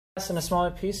into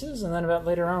smaller pieces, and then about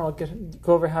later on we'll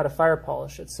go over how to fire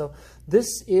polish it. So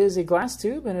this is a glass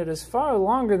tube, and it is far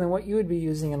longer than what you would be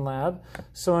using in lab.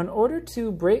 So in order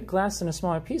to break glass into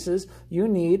smaller pieces, you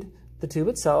need the tube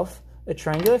itself, a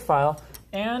triangular file,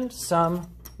 and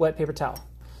some wet paper towel.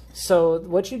 So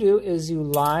what you do is you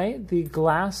lie the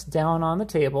glass down on the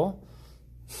table,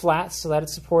 flat so that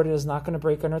it's supported, is not going to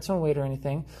break under its own weight or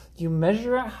anything. You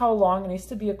measure out how long it needs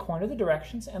to be according to the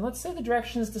directions, and let's say the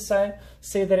directions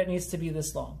say that it needs to be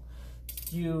this long.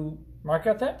 You mark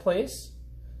out that place,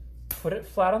 put it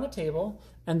flat on the table,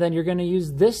 and then you're going to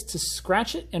use this to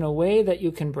scratch it in a way that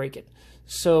you can break it.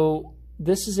 So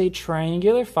this is a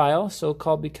triangular file, so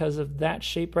called because of that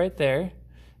shape right there.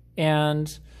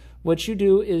 And what you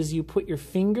do is you put your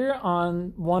finger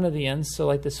on one of the ends, so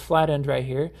like this flat end right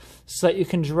here, so that you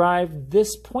can drive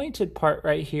this pointed part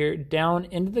right here down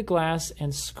into the glass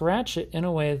and scratch it in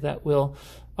a way that will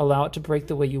allow it to break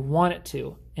the way you want it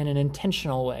to, in an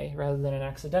intentional way rather than an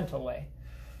accidental way.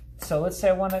 So let's say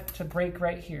I want it to break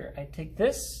right here. I take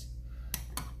this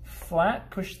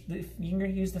flat,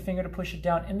 use the finger to push it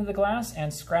down into the glass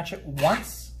and scratch it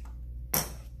once.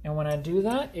 And when I do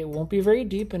that, it won't be very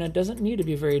deep, and it doesn't need to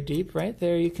be very deep. Right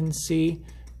there you can see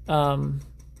the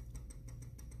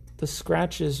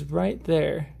scratches right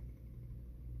there.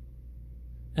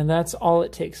 And that's all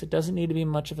it takes. It doesn't need to be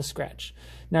much of a scratch.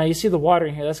 Now you see the water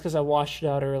in here. That's because I washed it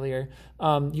out earlier.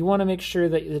 You want to make sure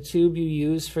that the tube you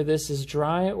use for this is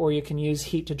dry, or you can use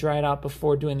heat to dry it out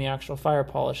before doing the actual fire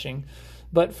polishing.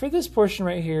 But for this portion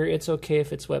right here, it's okay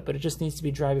if it's wet, but it just needs to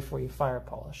be dry before you fire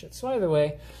polish it. So either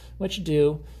way, what you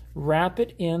do, wrap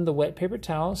it in the wet paper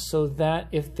towel so that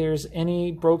if there's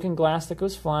any broken glass that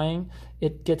goes flying,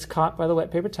 it gets caught by the wet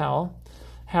paper towel.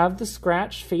 Have the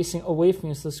scratch facing away from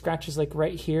you, so the scratch is like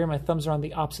right here. My thumbs are on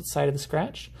the opposite side of the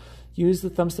scratch. Use the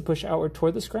thumbs to push outward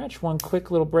toward the scratch. One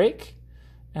quick little break,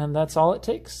 and that's all it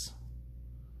takes.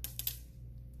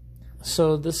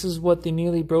 So this is what the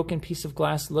nearly broken piece of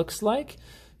glass looks like.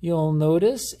 You'll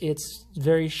notice it's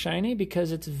very shiny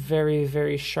because it's very,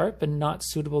 very sharp and not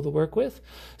suitable to work with.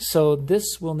 So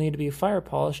this will need to be fire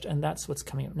polished, and that's what's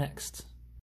coming up next.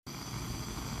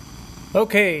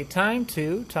 Okay, time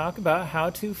to talk about how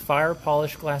to fire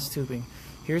polish glass tubing.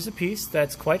 Here's a piece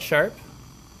that's quite sharp.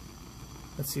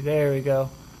 Let's see, there we go.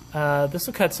 This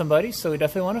will cut somebody, so we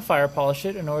definitely want to fire polish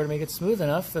it in order to make it smooth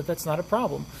enough that that's not a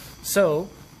problem. So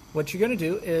what you're going to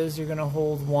do is you're going to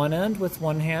hold one end with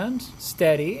one hand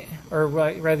steady, or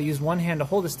rather use one hand to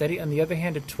hold it steady and the other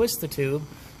hand to twist the tube,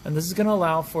 and this is going to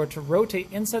allow for it to rotate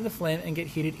inside the flame and get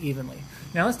heated evenly.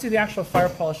 Now let's do the actual fire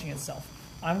polishing itself.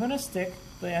 I'm going to stick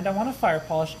the end I want to fire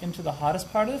polish into the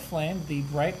hottest part of the flame, the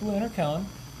bright blue inner cone,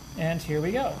 and here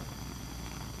we go.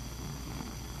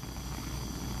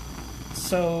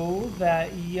 So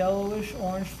that yellowish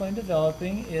orange flame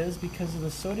developing is because of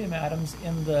the sodium atoms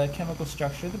in the chemical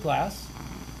structure of the glass.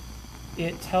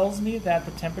 It tells me that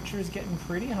the temperature is getting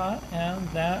pretty hot and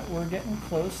that we're getting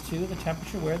close to the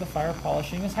temperature where the fire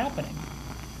polishing is happening.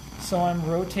 So I'm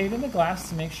rotating the glass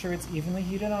to make sure it's evenly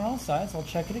heated on all sides. I'll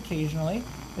check it occasionally.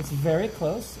 It's very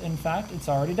close. In fact, it's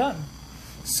already done.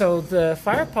 So the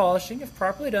fire polishing, if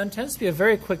properly done, tends to be a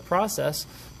very quick process.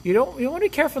 You want to be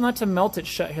careful not to melt it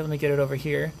shut. Here, let me get it over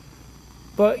here.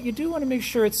 But you do want to make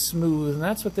sure it's smooth, and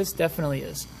that's what this definitely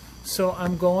is. So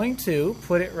I'm going to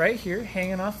put it right here,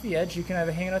 hanging off the edge. You can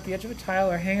either hang it off the edge of a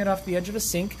tile or hang it off the edge of a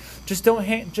sink. Just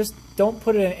don't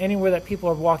put it in anywhere that people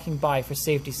are walking by for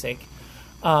safety's sake.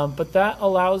 But that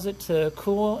allows it to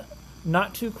cool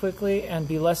not too quickly and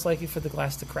be less likely for the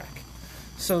glass to crack.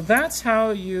 So that's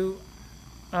how you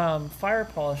fire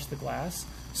polish the glass.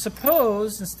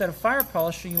 Suppose instead of fire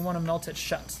polishing you want to melt it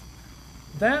shut.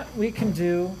 That we can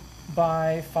do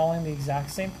by following the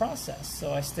exact same process.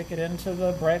 So I stick it into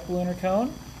the bright blue inner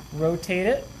cone, rotate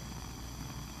it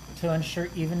to ensure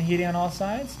even heating on all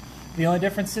sides. The only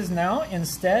difference is now,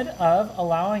 instead of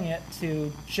allowing it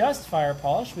to just fire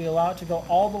polish, we allow it to go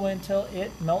all the way until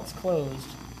it melts closed.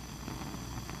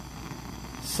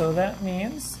 So that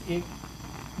means it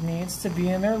needs to be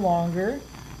in there longer.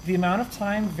 The amount of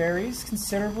time varies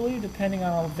considerably depending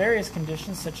on all various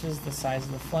conditions, such as the size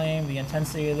of the flame, the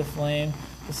intensity of the flame,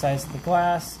 the size of the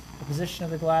glass, the position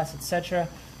of the glass, etc.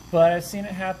 But I've seen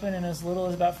it happen in as little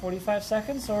as about 45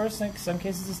 seconds, or in some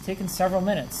cases it's taken several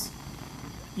minutes.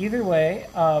 Either way,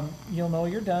 you'll know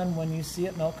you're done when you see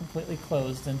it melt completely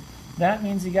closed. And that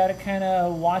means you got to kind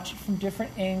of watch it from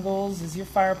different angles as you're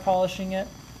fire polishing it.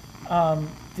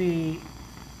 The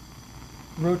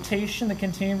rotation, the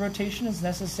continued rotation is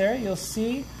necessary. You'll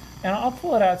see, and I'll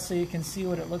pull it out so you can see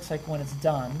what it looks like when it's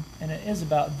done. And it is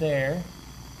about there.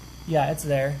 Yeah, it's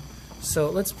there. So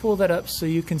let's pull that up so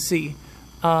you can see.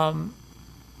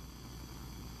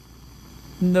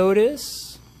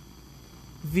 Notice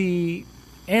the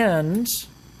end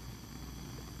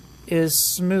is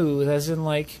smooth, as in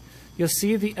like you'll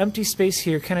see the empty space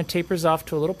here kind of tapers off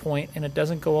to a little point and it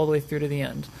doesn't go all the way through to the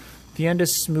end. The end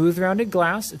is smooth rounded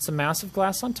glass. It's a massive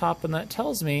glass on top, and that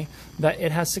tells me that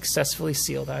it has successfully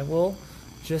sealed. I will,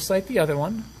 just like the other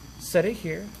one, set it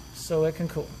here so it can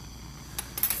cool.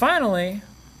 Finally,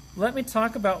 let me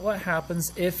talk about what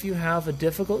happens if you have a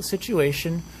difficult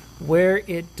situation where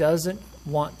it doesn't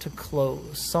want to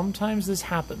close. Sometimes this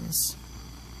happens.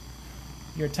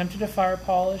 You're attempting to fire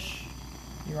polish,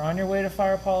 you're on your way to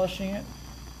fire polishing it,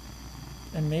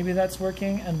 and maybe that's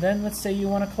working, and then let's say you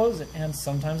want to close it, and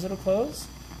sometimes it'll close,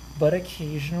 but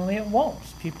occasionally it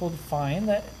won't. People find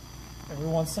that every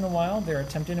once in a while they're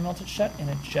attempting to melt it shut and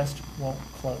it just won't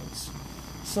close.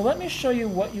 So let me show you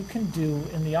what you can do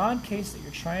in the odd case that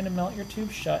you're trying to melt your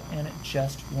tube shut and it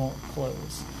just won't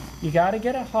close. You got to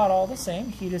get it hot all the same.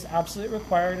 Heat is absolutely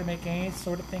required to make any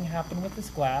sort of thing happen with this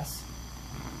glass.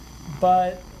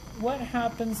 But what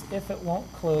happens if it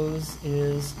won't close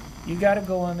is you got to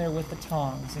go in there with the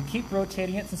tongs and keep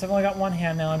rotating it. Since I've only got one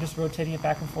hand now, I'm just rotating it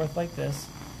back and forth like this.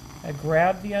 I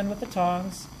grab the end with the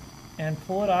tongs and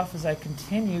pull it off as I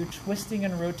continue twisting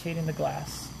and rotating the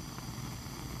glass.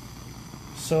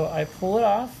 So I pull it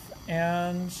off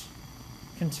and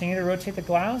continue to rotate the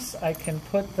glass. I can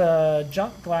put the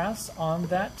junk glass on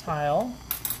that tile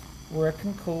where it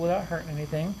can cool without hurting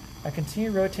anything. I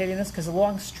continue rotating this because a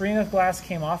long stream of glass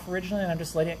came off originally and I'm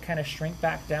just letting it kind of shrink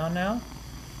back down now.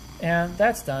 And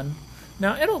that's done.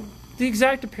 Now the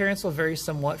exact appearance will vary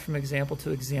somewhat from example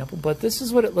to example, but this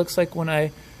is what it looks like when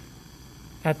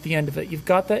at the end of it. You've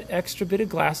got that extra bit of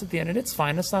glass at the end and it's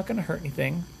fine, it's not going to hurt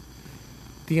anything.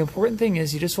 The important thing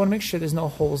is you just want to make sure there's no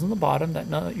holes in the bottom, that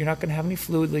you're not going to have any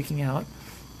fluid leaking out.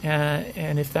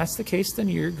 And if that's the case, then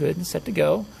you're good and set to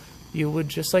go. You would,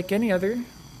 just like any other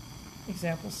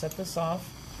example, set this off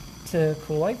to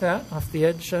cool like that, off the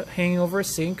edge, hanging over a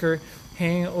sink or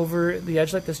hanging over the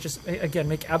edge like this. Just, again,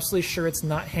 make absolutely sure it's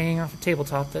not hanging off a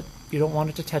tabletop, that you don't want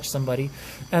it to touch somebody.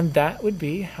 And that would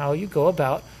be how you go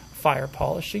about fire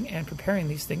polishing and preparing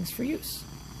these things for use.